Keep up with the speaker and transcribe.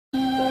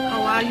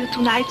are you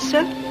tonight,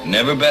 sir?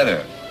 Never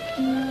better.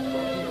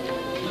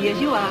 Here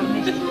you are,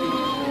 miss.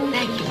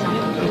 Thank you, sir.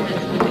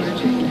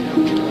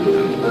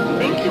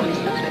 Thank you,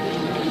 Mr. Fritz.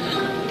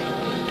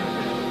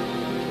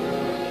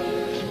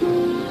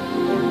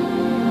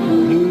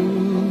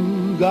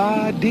 Blue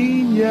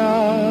Gardenia.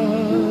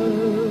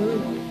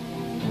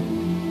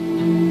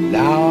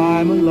 Now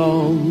I'm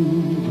alone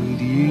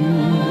with you,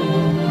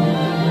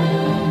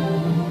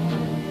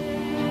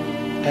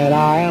 and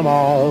I am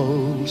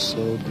all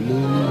so blue.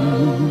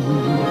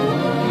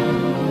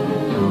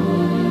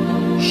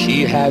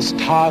 She has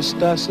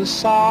tossed us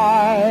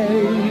aside,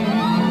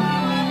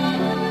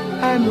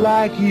 and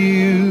like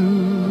you,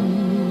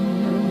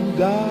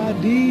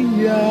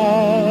 Gardenia,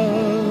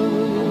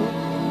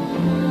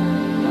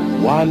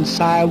 once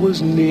I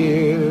was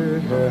near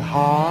her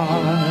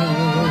heart.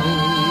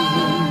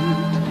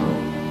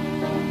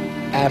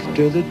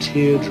 After the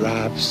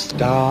teardrops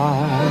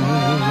start,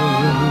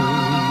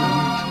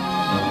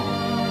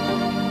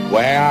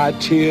 where are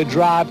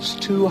teardrops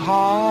too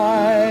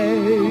high?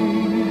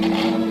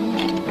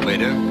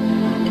 Waiter,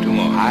 2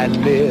 more. I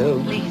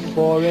live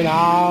for an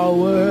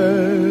hour.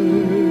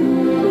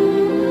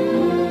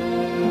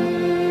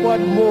 What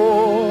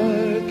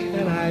more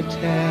can I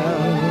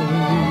tell?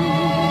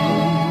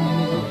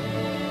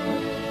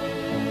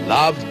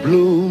 Love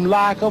bloomed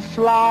like a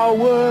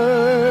flower,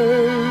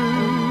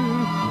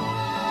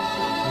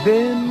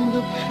 then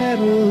the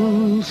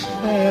petals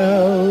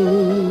fell.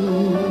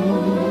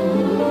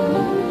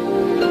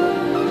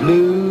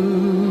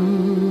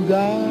 Blue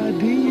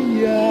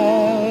Gardenia,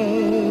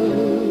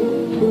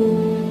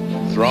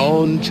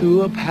 thrown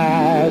to a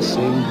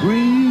passing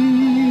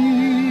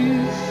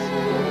breeze,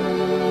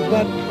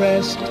 but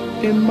pressed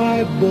in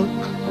my book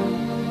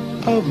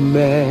of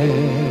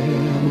memories.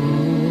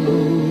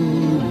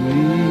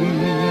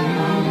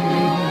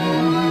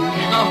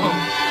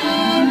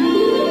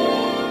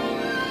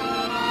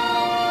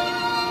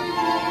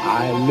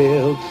 I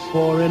lived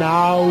for an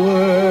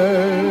hour.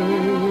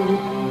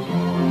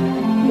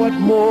 What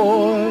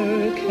more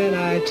can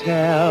I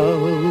tell?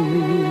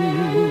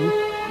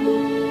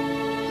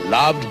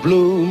 Love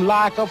bloomed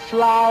like a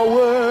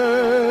flower,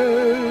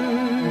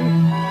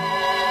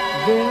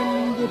 then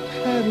the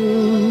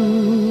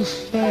petals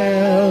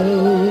fell.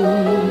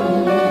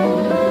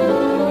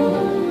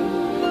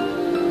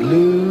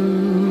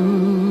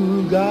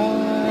 Blue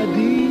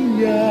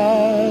Gardenia,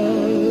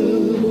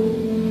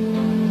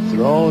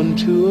 thrown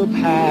to a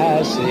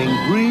passing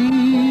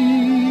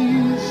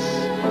breeze,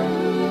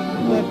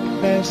 but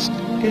pressed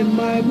in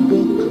my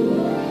book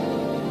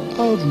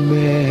of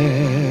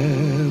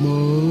memories.